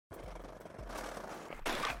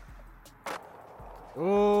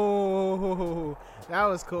Oh, that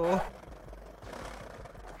was cool.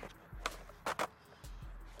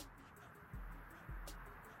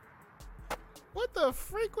 What the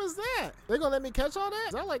freak was that? They gonna let me catch all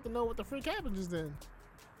that? I'd like to know what the freak happened just then.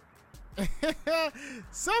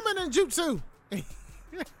 Summon and jutsu.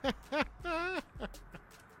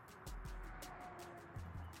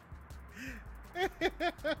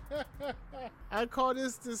 I call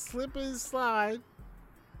this the slip and slide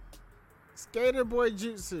skater boy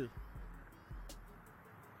jutsu.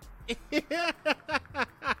 Let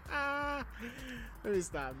me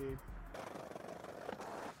stop, dude.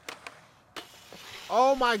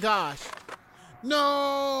 Oh my gosh.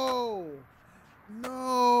 No.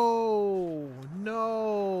 No.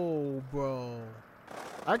 No, bro.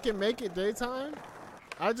 I can make it daytime.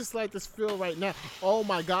 I just like this feel right now. Oh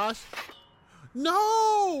my gosh.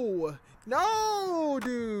 No. No,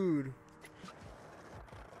 dude.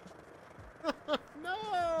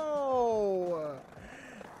 No.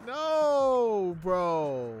 No,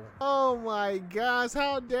 bro. Oh my gosh.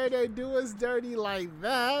 How dare they do us dirty like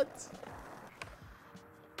that?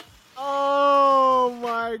 Oh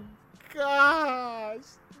my gosh.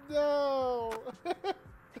 No.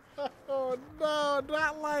 Oh no,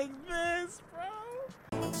 not like this,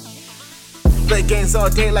 bro. Play games all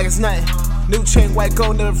day like it's nothing. New chain, white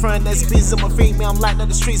gold in the front. That's beats on my feet, man. I'm lighting up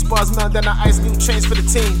the streets, bars melting down the ice. New chains for the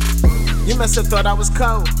team. You must have thought I was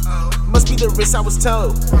cold. Must be the wrist I was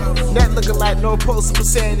told. That looking like no post. Who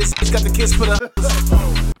said this bitch got the kiss for the.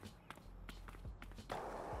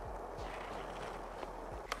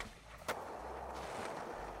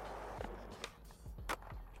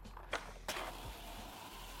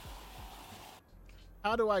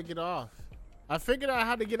 How do I get off? I figured out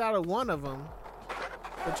how to get out of one of them,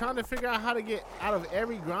 but trying to figure out how to get out of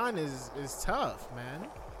every grind is tough, man.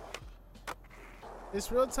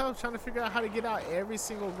 It's real tough trying to figure out how to get out every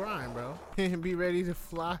single grind, bro. And be ready to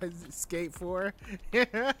fly, skate for.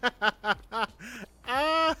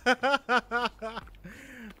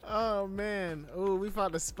 Oh man. Oh, we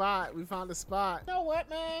found a spot. We found a spot. You know what,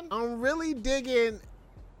 man? I'm really digging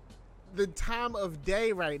the time of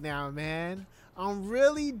day right now, man. I'm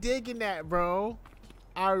really digging that, bro.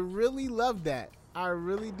 I really love that. I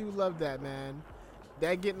really do love that, man.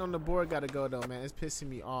 That getting on the board gotta go though, man. It's pissing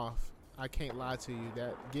me off. I can't lie to you.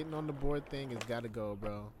 That getting on the board thing has gotta go,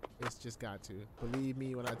 bro. It's just got to. Believe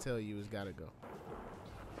me when I tell you it's gotta go.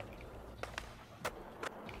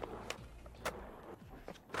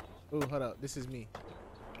 Ooh, hold up. This is me.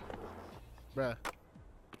 Bruh.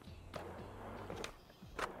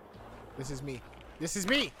 This is me. This is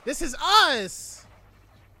me. This is us.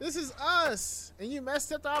 This is us. And you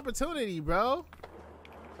messed up the opportunity, bro.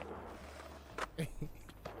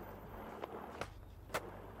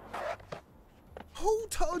 Who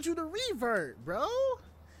told you to revert, bro?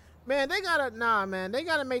 Man, they gotta, nah, man. They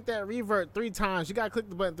gotta make that revert 3 times. You gotta click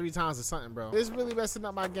the button 3 times or something, bro. It's really messing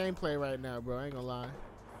up my gameplay right now, bro. I ain't gonna lie.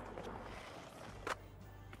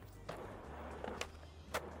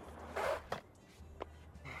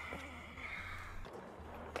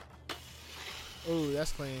 Ooh,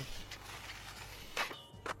 that's clean.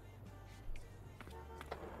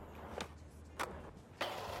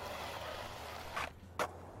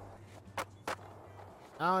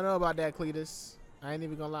 I don't know about that, Cletus. I ain't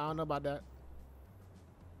even gonna lie, I don't know about that.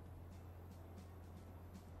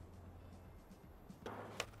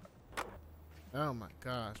 Oh my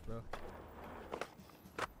gosh, bro.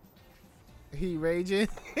 He raging?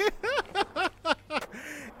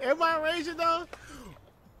 Am I raging though?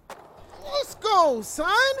 Let's go,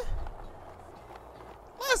 son.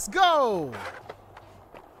 Let's go.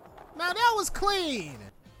 Now that was clean.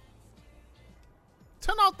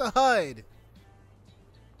 Turn off the HUD.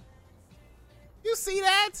 You see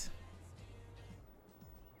that?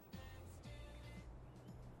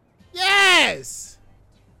 Yes.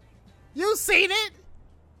 You seen it?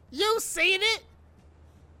 You seen it?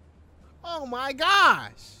 Oh my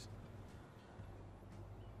gosh.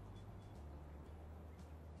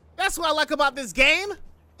 That's what I like about this game.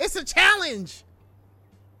 It's a challenge.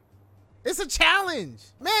 It's a challenge.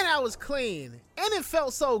 Man, that was clean. And it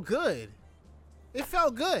felt so good. It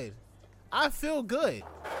felt good. I feel good.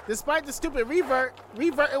 Despite the stupid reverting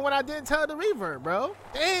when I didn't tell the revert, bro.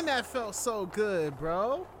 Damn, that felt so good,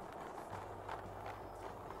 bro.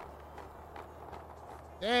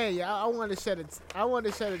 Dang, yeah, I want to shed a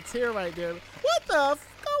tear right there. What the f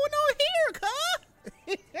going on here,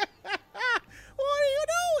 cuz? What are you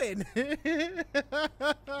doing?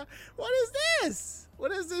 What is this?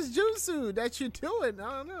 What is this jutsu that you're doing?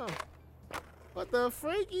 I don't know. What the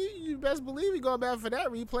freak? You best believe you going back for that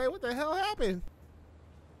replay. What the hell happened?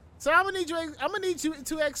 So I'm gonna need you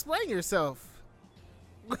to explain yourself.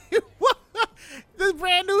 The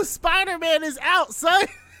brand new Spider-Man is out, son.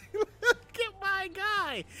 Look at my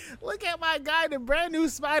guy. Look at my guy. The brand new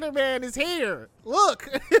Spider-Man is here. Look.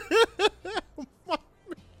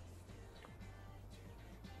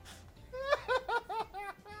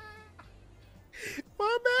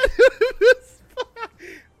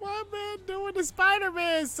 My man doing the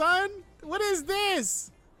Spider-Man, son. What is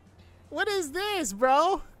this? What is this,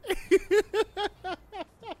 bro?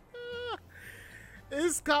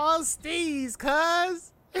 It's called Steez,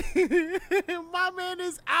 cuz. My man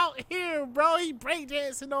is out here, bro. He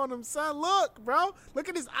breakdancing on him, son. Look, bro. Look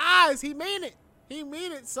at his eyes. He mean it. He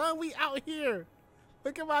mean it, son. We out here.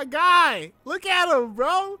 Look at my guy. Look at him,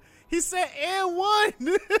 bro. He said and one.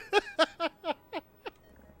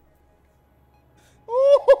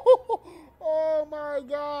 Oh my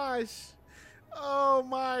gosh. Oh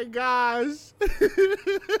my gosh.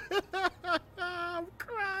 I'm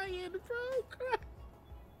crying, bro.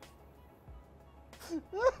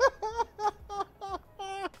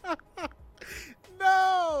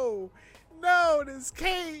 No. No, this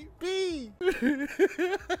can't be.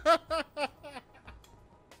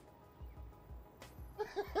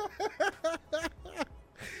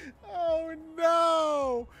 Oh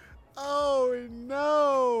no. Oh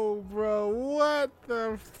no, bro. What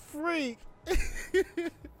the freak?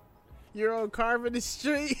 You're on carving the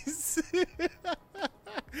streets.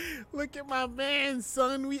 Look at my man,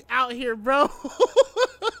 son. We out here, bro.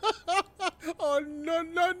 Oh no,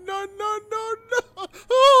 no, no, no, no, no.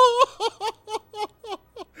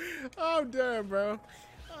 I'm done, bro.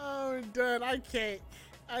 I'm done. I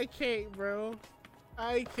can't, bro.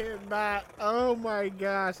 I cannot. Oh my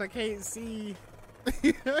gosh. I can't see.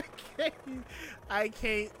 I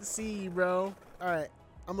can't see, bro. Alright.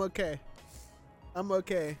 I'm okay. I'm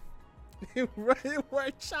okay.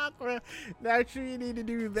 Right chakra. Not sure you need to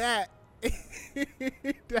do that.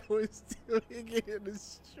 That was still hanging in the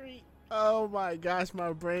street. Oh my gosh,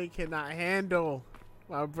 my brain cannot handle.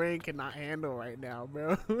 My brain cannot handle right now,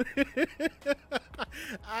 bro.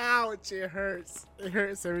 Ouch, it hurts. It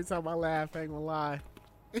hurts every time I laugh, I ain't gonna lie.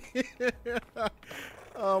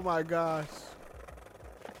 Oh my gosh.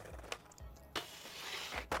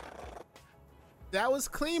 That was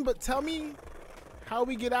clean, but tell me how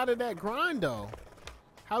we get out of that grind, though.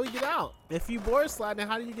 How we get out? If you board slide, then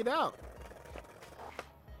how do you get out?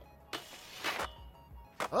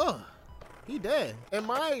 Oh, he dead. In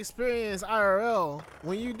my experience, IRL,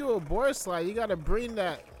 when you do a board slide, you gotta bring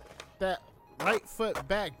that right foot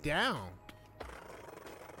back down.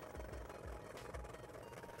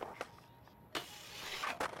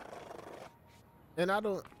 And I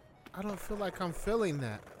don't feel like I'm feeling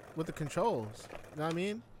that with the controls. You know what I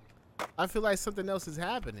mean? I feel like something else is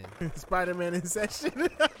happening. Spider-Man in session.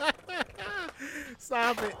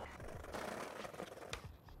 Stop it.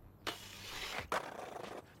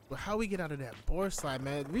 But how we get out of that board slide,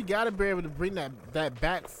 man? We gotta be able to bring that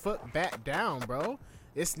back foot back down, bro.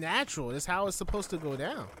 It's natural. It's how it's supposed to go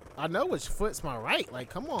down. I know which foot's my right. Like,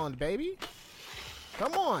 come on, baby.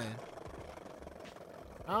 Come on.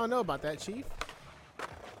 I don't know about that, Chief.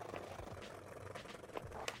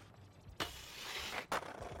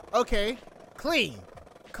 Okay, clean.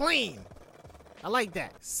 I like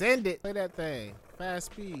that. Send it. Play that thing. Fast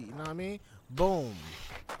speed, you know what I mean? Boom.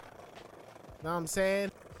 Know what I'm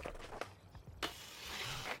saying?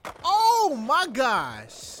 Oh my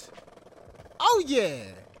gosh. Oh yeah.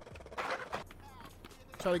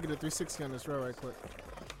 Try to get a 360 on this row right quick.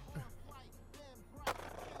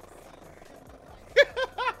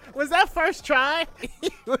 Was that first try?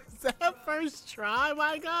 Was that first try,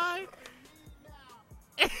 my guy?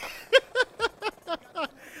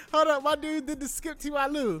 Hold up, my dude did the skip to my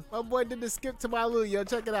loo. My boy did the skip to my loo, yo,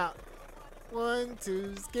 check it out. 1,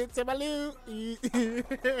 2, skip to my loo.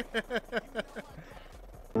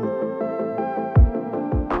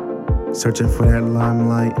 Searching for that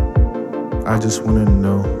limelight, I just wanna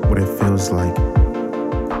know what it feels like.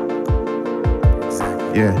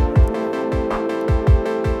 Yeah.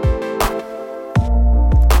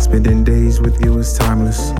 Spending days with you is timeless.